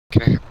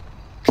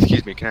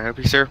Excuse me, can I help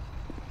you, sir?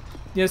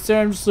 Yes,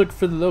 sir. I'm just looking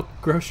for the local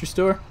grocery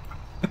store.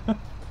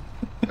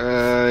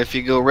 If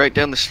you go right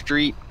down the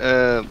street,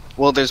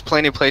 well, there's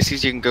plenty of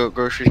places you can go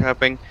grocery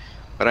shopping,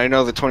 but I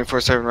know the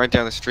 24/7 right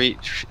down the street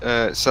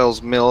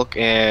sells milk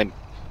and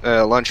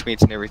lunch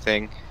meats and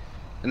everything.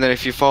 And then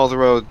if you follow the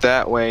road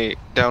that way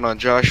down on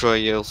Joshua,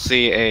 you'll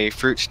see a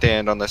fruit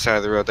stand on the side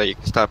of the road that you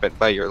can stop at and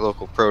buy your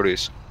local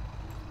produce.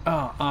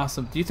 Oh,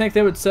 awesome. Do you think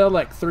they would sell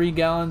like 3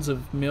 gallons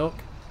of milk?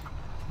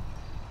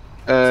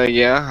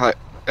 Yeah,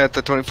 at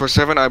the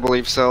 24/7, I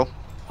believe so.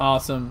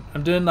 Awesome.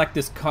 I'm doing like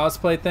this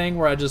cosplay thing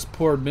where I just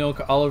pour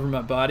milk all over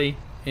my body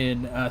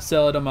and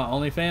sell it on my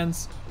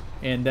OnlyFans.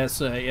 And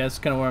that's yeah, that's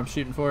kind of what I'm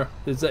shooting for.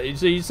 Is that,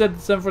 so you said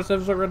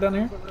 747 store right down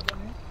here?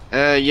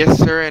 Yes,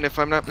 sir, and if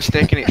I'm not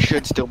mistaken, it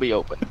should still be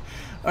open.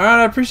 Alright,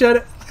 I appreciate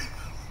it.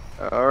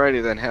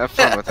 Alrighty then, have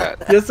fun with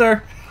that. Yes,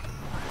 sir.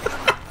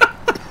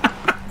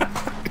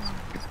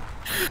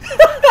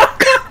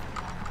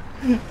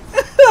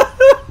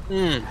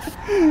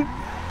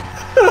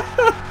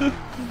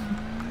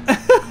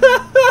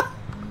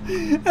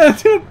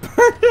 That's gonna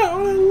burn out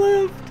when I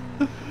left.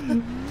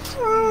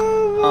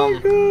 Oh my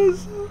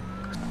gosh.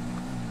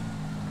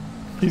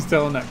 He's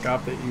telling that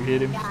cop that you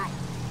hit him.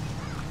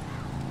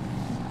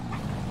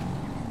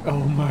 Oh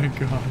my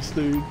gosh,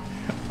 dude.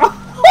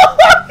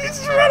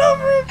 He's right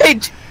over him. Hey,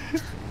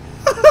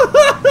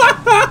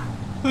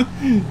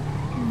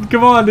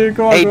 Come on, dude.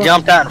 Come on. he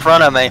jumped out in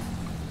front of me.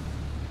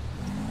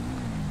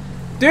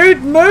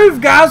 Dude,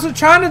 move, guys. We're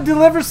trying to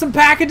deliver some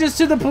packages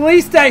to the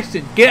police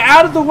station. Get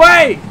out of the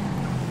way.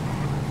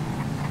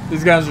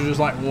 These guys are just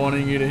like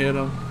wanting you to hit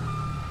them.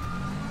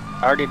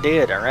 I already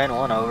did. I ran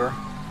one over.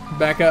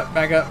 Back up,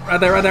 back up. Right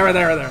there, right there, right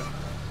there, right there.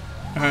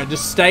 Alright,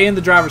 just stay in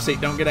the driver's seat.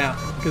 Don't get out.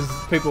 Because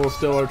people will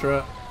steal our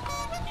truck.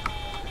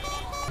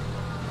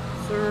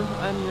 Sir,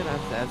 I'm gonna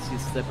have to ask you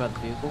to step out of the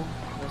vehicle.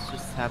 Let's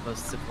just have a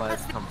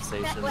civilized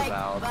conversation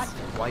about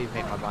why you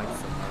hate my bike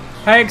so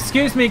much. Hey,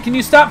 excuse me. Can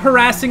you stop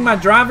harassing my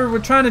driver? We're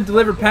trying to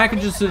deliver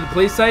packages to the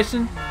police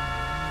station.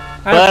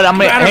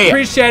 I'd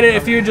appreciate it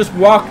if you would just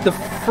walk the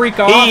freak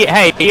off.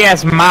 He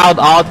has mild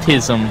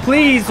autism.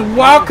 Please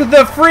walk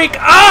the freak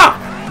off!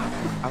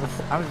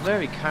 I would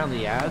very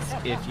kindly ask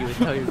if you would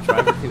tell your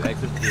driver to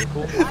exit the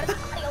vehicle.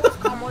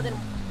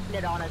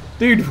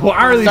 Dude, why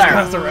are these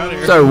guys around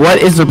here? Sir, what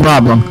is the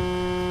problem?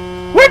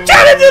 We're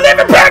trying to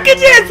deliver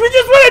packages! We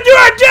just want to do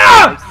our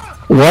job!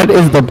 What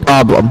is the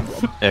problem?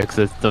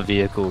 Exit the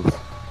vehicles.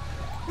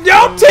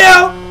 Don't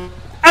tell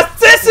a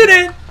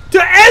citizen to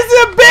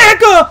exit the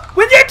vehicle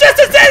when you're just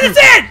a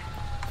citizen!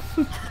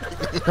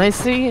 I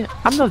see,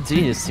 I'm no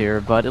genius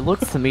here, but it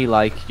looks to me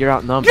like you're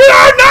outnumbered. You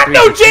are not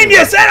no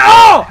genius at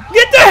all!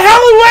 Get the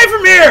hell away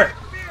from here!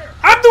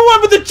 I'm the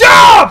one with the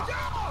job!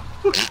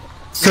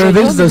 Sir,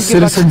 this is a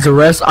citizen's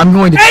arrest. I'm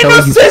going to tell you.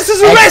 Ain't no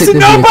citizen's arresting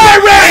nobody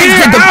around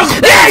here!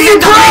 I'll get you,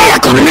 bro!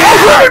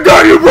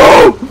 I'll you,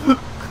 bro!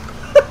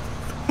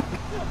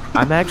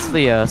 I'm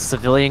actually a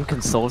civilian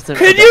consultant.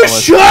 Can you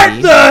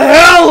shut the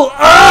hell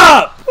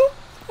up?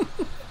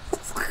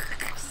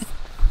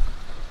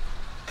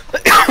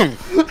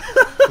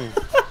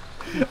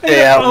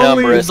 They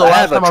outnumber us. I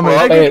have a truck.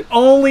 I can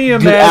only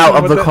imagine. Get out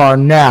of the car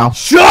now.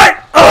 Shut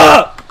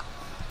up!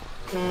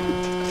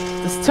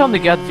 Just tell him to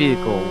get out of the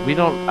vehicle.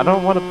 I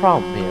don't want a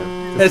problem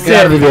here. That's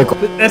Get out of the vehicle.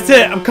 That's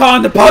it. I'm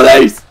calling the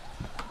police.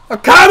 I'm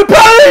calling the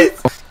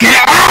police.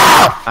 Get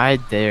out! I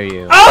dare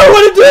you. All I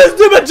want to do is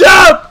do my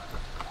job.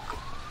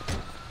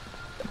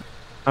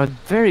 I would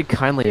very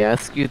kindly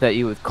ask you that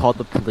you would call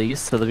the police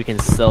so that we can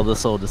settle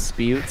this little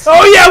dispute.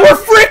 Oh yeah, we're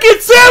freaking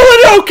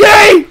selling,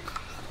 okay?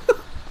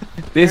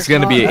 This is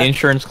gonna be an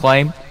insurance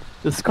claim.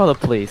 Just call the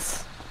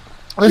police.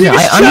 Listen, You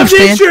I shove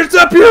understand. insurance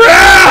up your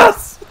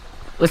ass.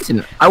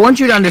 Listen, I want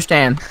you to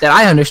understand that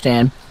I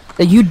understand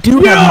that you do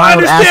You have don't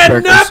mild understand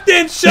Asperger's.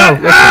 nothing. Shut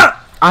No, listen,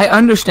 up. I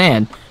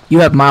understand you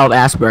have mild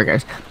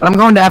Asperger's, but I'm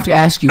going to have to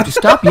ask you to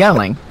stop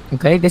yelling.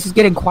 Okay, this is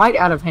getting quite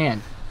out of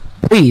hand.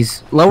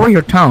 Please lower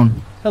your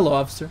tone. Hello,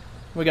 officer.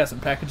 We got some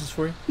packages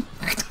for you.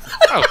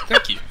 Oh,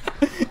 thank you.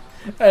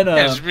 And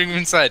Yeah, just bring them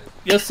inside.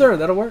 yes, sir.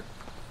 That'll work.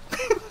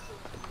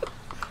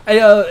 Hey,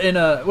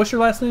 what's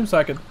your last name?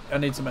 So I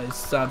need somebody to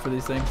sign for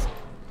these things.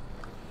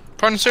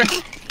 Pardon, sir?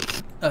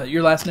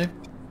 Your last name?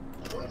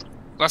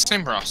 Last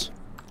name Ross.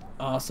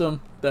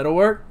 Awesome. That'll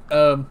work.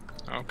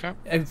 Okay.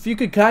 If you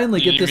could kindly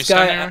You get need this me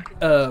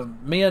guy,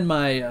 me and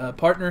my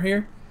partner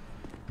here,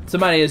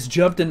 somebody has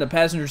jumped in the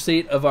passenger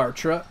seat of our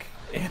truck,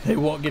 and they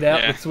won't get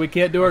out Yeah. because we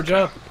can't do our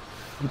job.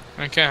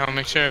 Okay, I'll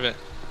make sure of it.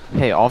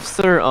 Hey,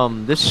 officer,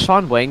 this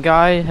Sean Wayne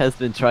guy has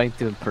been trying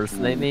to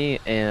impersonate me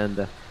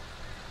and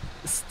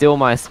steal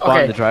my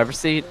spot in the driver's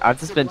seat. I've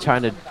just been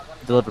trying to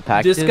deliver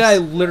packages. This guy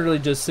literally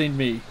just seen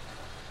me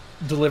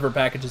deliver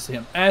packages to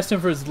him. I asked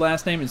him for his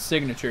last name and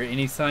signature, and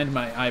he signed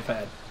my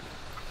iPad.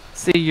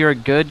 See, you're a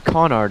good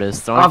con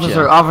artist, aren't you?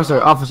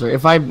 Officer,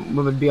 if I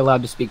would be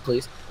allowed to speak,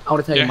 please. I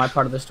want to tell you Yeah. my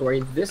part of the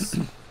story. This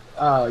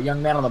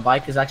young man on the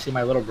bike is actually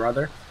my little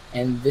brother,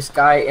 and this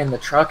guy in the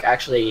truck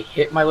actually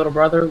hit my little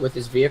brother with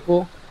his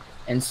vehicle,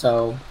 and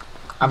so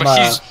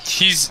But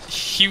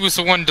he was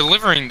the one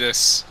delivering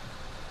this.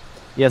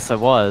 Yes, I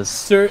was.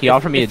 Sir, he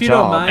offered me a if you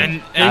don't job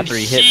mind- And after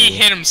he hit he me.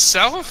 hit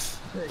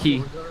himself?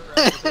 He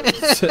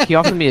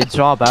offered me a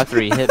job after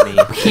he hit me.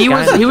 He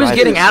was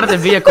getting out of the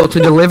vehicle to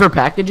deliver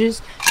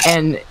packages,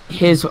 and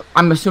his,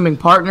 I'm assuming,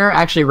 partner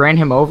actually ran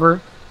him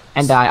over,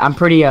 and I'm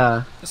pretty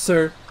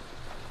Sir,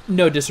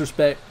 no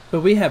disrespect,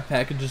 but we have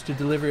packages to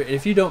deliver.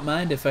 If you don't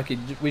mind,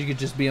 we could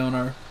just be on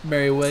our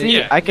merry way. See,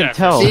 Yeah, I can yeah,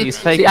 tell See, he's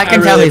fake. see, I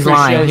can I tell really he's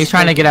lying. appreciate He's it.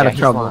 trying to get out of Yeah, he's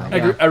trouble. lying.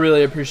 Yeah. I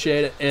really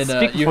appreciate it, and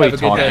Speak you before have you a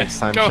good talk day. next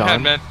time, Go Sean.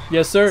 ahead, man.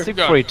 Yes, sir. Speak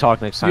before you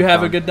talk next time. You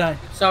have a Sean. good day.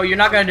 So you're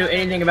not gonna do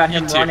anything about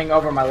him You too. running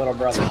over my little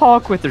brother?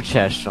 Talk with your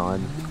chest,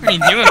 Sean. I mean,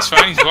 Dylan's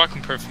fine. He's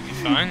walking perfectly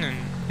fine, and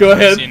Go I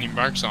don't ahead. see any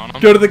marks on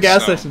him. Go to the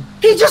gas so- station.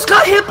 He just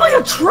got hit by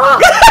a truck.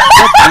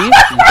 Beef?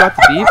 You got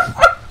the beef?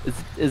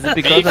 Is it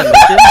because I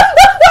mentioned?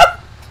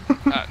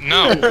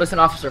 No. Listen,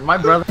 officer, my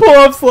brother. Pull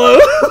up slow.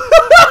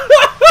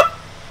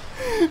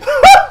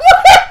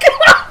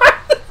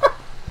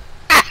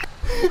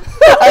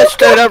 I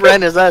straight up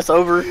ran his ass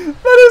over.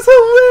 That is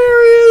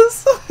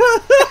hilarious.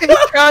 He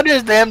tried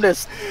his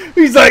damnedest.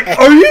 He's like,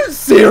 "Are you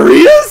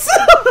serious?"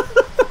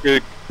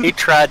 Dude, he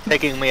tried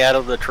taking me out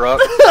of the truck.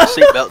 The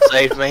seatbelt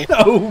saved me.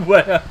 Oh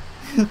wow.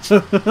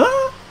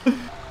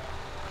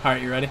 All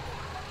right, you ready?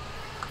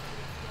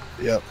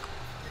 Yep.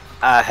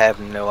 I have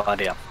no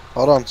idea.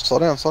 Hold on. Slow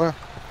down. Slow down.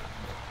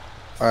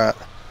 All right.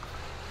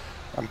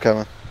 I'm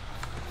coming.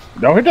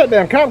 Don't hit that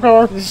damn cop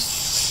car.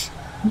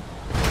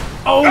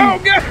 Oh,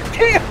 God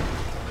damn!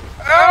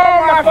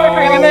 Oh my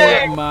fucking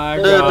neck! oh my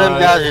Dude, them god,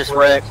 guys just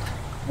wrecked.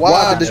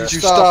 Why did you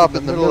stop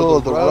in the middle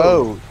of the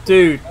road?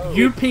 dude!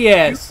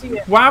 UPS.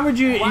 Why would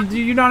you?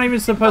 You're not even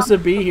supposed to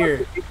be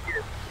here.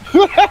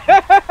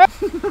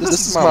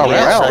 This is my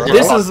Yes, route. I bro. did.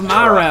 This is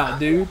my route,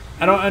 dude.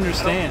 I don't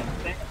understand.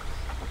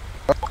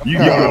 You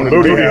got a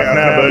booty out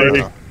now,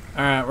 buddy. All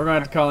right, we're gonna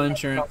have to call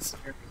insurance.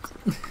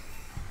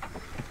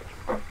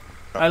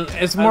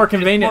 It's more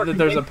convenient that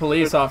there's a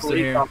police officer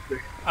here.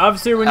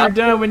 Officer, when you're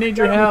done, we need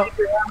your help.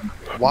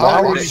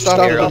 Why would you stop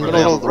in the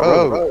middle of the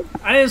road?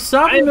 I didn't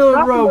stop in the middle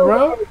of the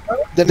road, bro.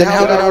 Then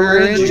how did I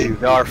rear-end you?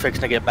 Y'all are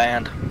fixing to get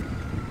banned. All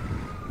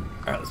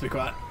right, let's be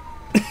quiet.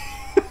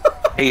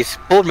 He's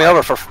pulled me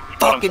over for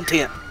fucking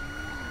 10.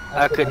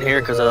 I couldn't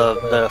hear because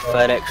of the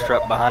FedEx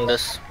truck behind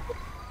us.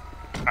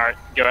 Alright,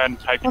 go ahead and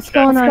type What's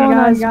going on,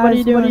 guys? What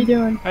are you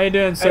doing? How you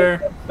doing,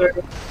 sir?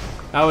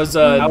 I was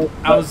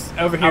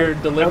over here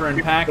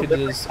delivering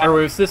packages, or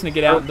we were supposed to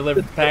get out and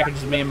deliver the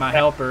packages. Me and my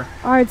helper.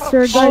 All right,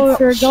 sir.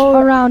 Go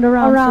around.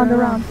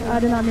 I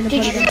did not mean to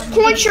put it in.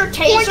 Point your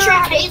taser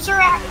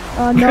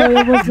at? No,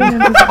 it wasn't.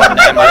 What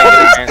name? I didn't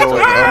get a chance to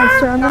Alright,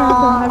 sir, I'm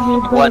gonna have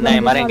you. What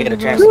name? I didn't get a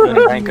chance to do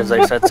anything because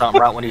they said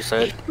something right when you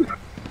said.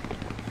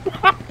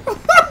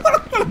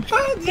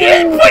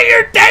 You put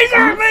your taser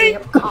at me!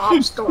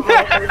 Cops don't know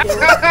what they're doing.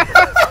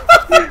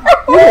 There's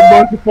a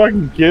bunch of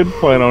fucking kids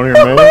playing on here,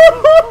 man.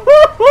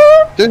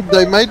 Dude,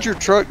 they made your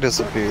truck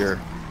disappear.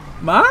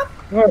 Mine?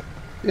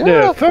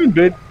 Yeah, some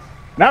bitch.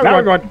 Now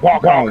we're going to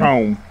walk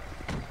home.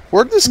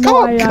 Where'd this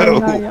No, cop go?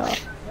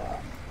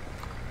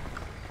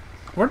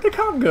 Where'd the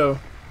cop go?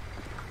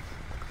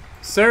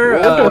 Sir,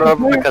 Pulled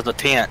over because of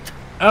tent.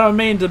 I don't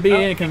mean to be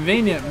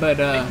inconvenient, but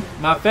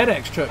my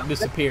FedEx truck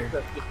disappeared.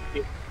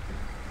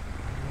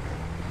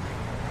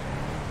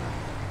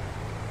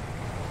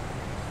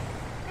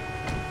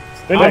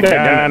 That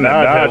guy in the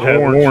Dodge has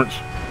warrants.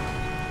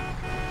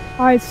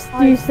 All right,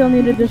 do you still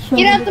need additional?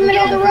 Get out the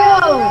middle of the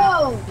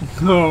road!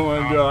 Oh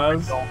my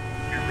gosh.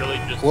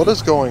 What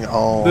is going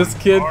on? This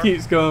kid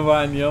keeps going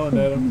by and yelling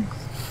at him.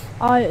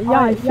 Yeah,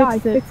 I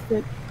fixed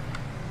it.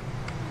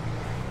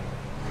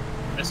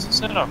 This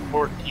isn't a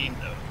 14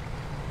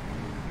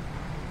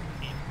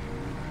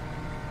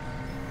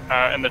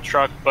 though. In the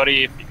truck,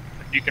 buddy, if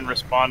you can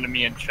respond to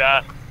me in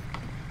chat.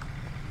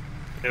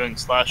 Doing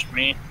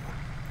 /me.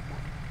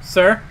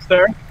 Sir?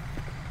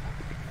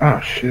 Oh,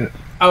 shit.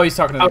 Oh, he's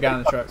talking to the guy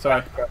in the truck.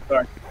 Sorry.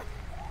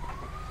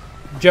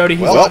 Jody,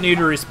 he's Well, wanting you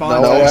to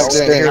respond. no, to I this.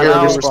 didn't hear I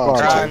your was response.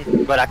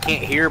 trying, but I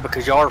can't hear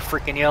because y'all are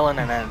freaking yelling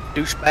and a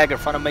douchebag in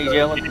front of me is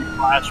yelling. You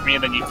flash me,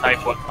 and then you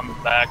type what comes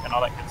back and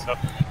all that good stuff.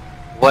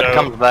 What So-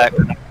 comes back?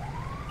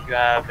 You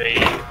have a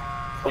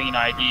clean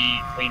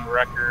ID, clean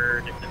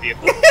record, if the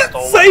vehicle is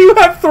stolen. Say you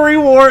have 3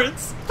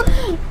 warrants.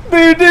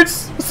 Dude,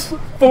 it's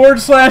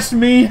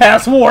 /me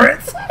has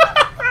warrants.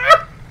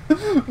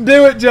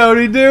 Do it,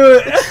 Jody,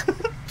 do it.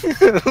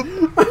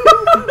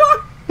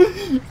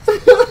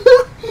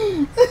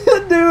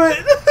 Do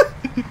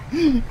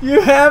it.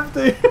 You have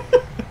to.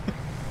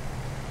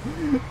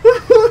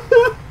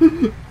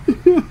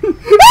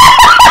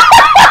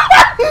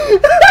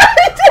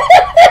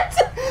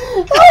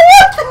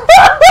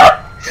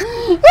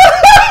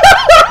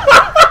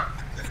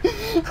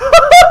 Oh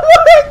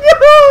my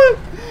god!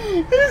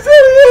 He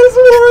said he has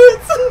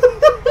warrants!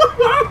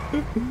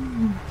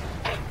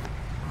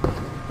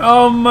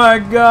 Oh my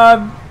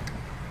god!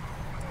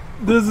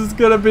 This is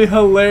gonna be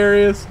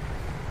hilarious.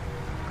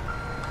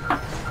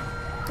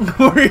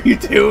 What are you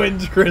doing,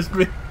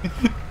 Crispy?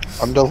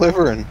 I'm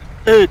delivering.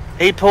 Dude,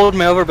 he pulled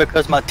me over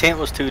because my tent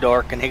was too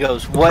dark, and he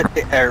goes, "What?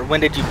 Or when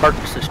did you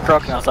purchase this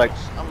truck?" And I was like,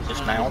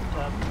 "Just now."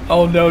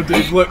 Oh no,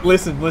 dude! Look,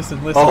 listen. Oh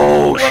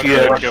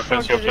shit! Oh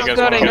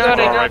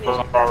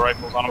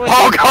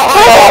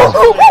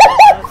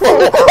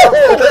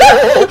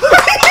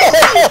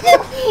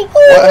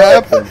What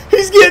happened?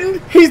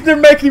 They're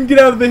making him get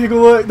out of the vehicle.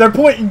 Look, they're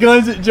pointing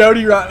guns at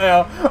Jody right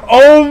now.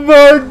 Oh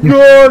my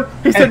god!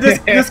 He said this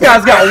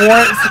guy's got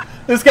warrants.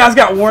 This guy's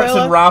got warrants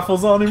and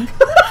rifles on him.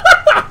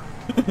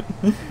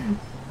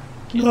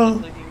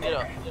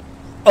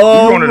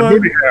 Oh, You're going to the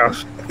movie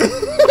house.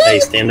 Hey,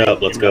 stand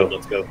up. Let's go.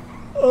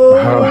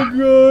 Oh my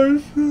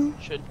gosh.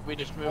 Should we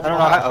just move I don't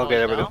know on? how. Okay,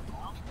 there we go.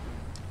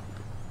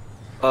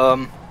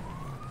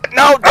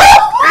 No!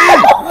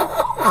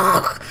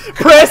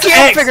 Press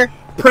X!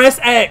 Press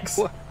X!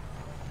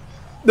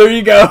 There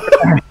you go.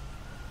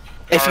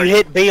 If you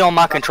hit B on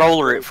my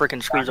controller, it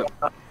freaking screws up.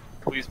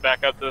 Please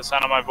back up to the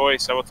sound of my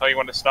voice. I will tell you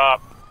when to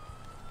stop.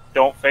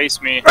 Don't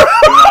face me.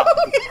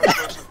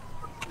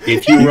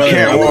 If you run,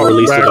 I will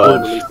release the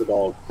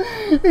dog.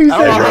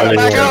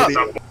 Back up!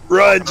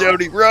 Run,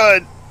 Jody,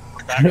 run!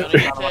 Back up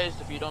and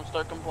tased if you don't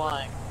start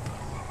complying.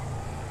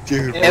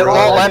 Dude, It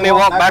won't let me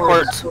walk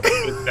backwards.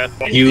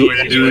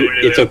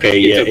 It's okay.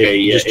 Yeah,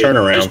 just turn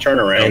around,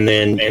 and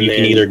then you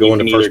can either go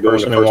into first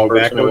person and walk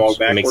backwards.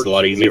 It makes it a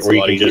lot easier, or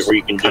you can just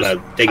kind of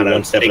take it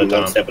one step at a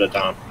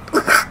time.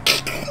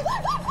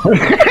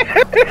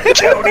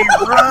 Jody,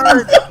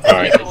 run!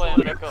 Alright.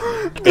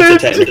 It's a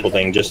technical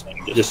thing. Just back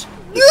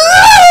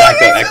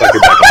up. Act like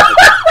you're backing up.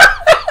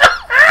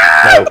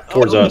 No,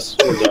 towards us.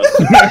 Yeah,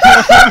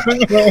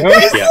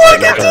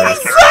 now turn around.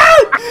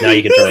 Now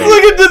you can turn around. He's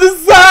looking to the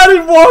side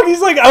and walk.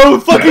 He's like, I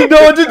don't fucking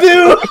know what to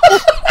do.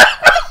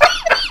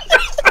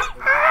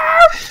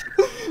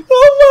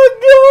 Oh my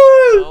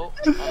god.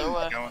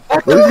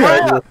 These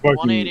guys are fucking.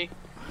 180.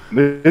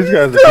 These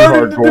guys are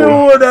too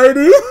hardcore.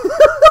 180.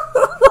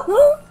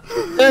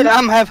 Dude,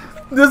 I'm having.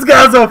 This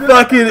guy's a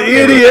fucking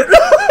idiot.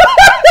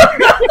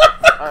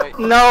 Alright.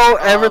 No,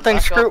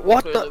 everything's back up, screwed.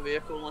 What clear the? the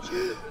vehicle unless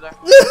you sit through there.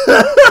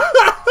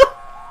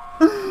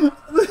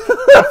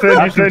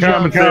 I said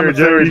commentary,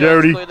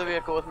 Jody. Clear the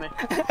vehicle with me.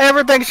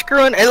 Everything's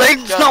screwing.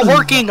 It's not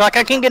working. Like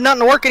I can't get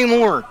nothing to work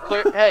anymore.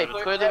 Clear the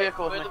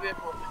vehicle with me.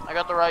 I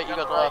got the right, you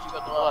got the left.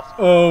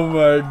 Oh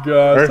my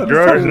gosh. There's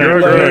drugs in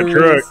that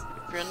truck.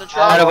 If you're in the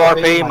truck, Out of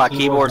RP, my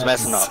keyboard's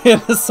messing up.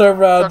 Send the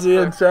server ID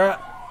in chat.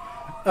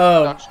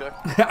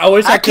 I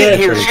wish I can't could.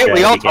 hear shit.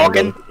 We all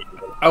talking.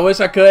 I wish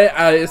I could.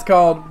 It's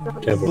called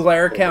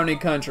Blair County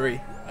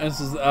Country. This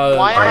is.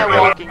 Why am I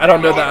walking? I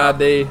don't know the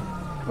ID.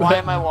 Why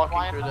am I walking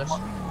through this?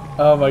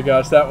 Oh my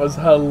gosh, that was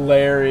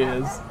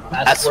hilarious.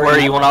 I swear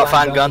you will not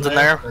find guns in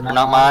there. They're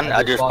not mine.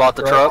 I just bought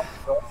the truck.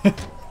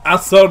 I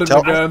sold him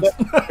the guns.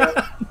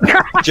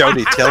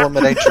 Jody, tell him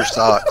it ain't your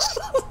socks.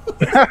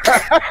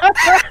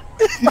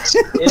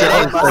 It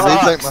ain't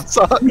my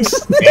socks.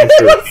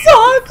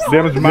 Socks.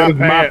 Them's my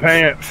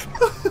pants.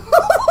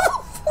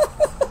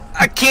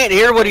 I can't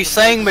hear what he's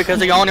saying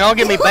because y'all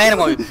get me banned. I'm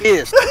gonna be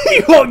pissed.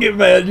 You won't get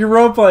mad. You're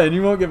role playing.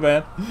 You won't get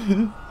mad.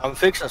 I'm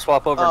fixing to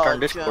swap over and turn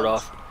Discord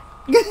off.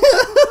 He said,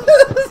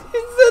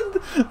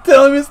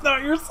 tell him it's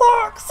not your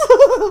socks.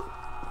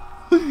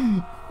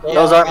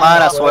 Those aren't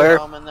mine, I swear.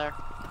 In there.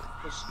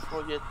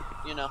 We'll get,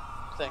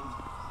 things.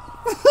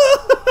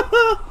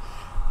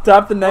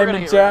 Type the name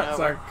in chat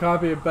so I can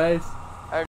copy and paste.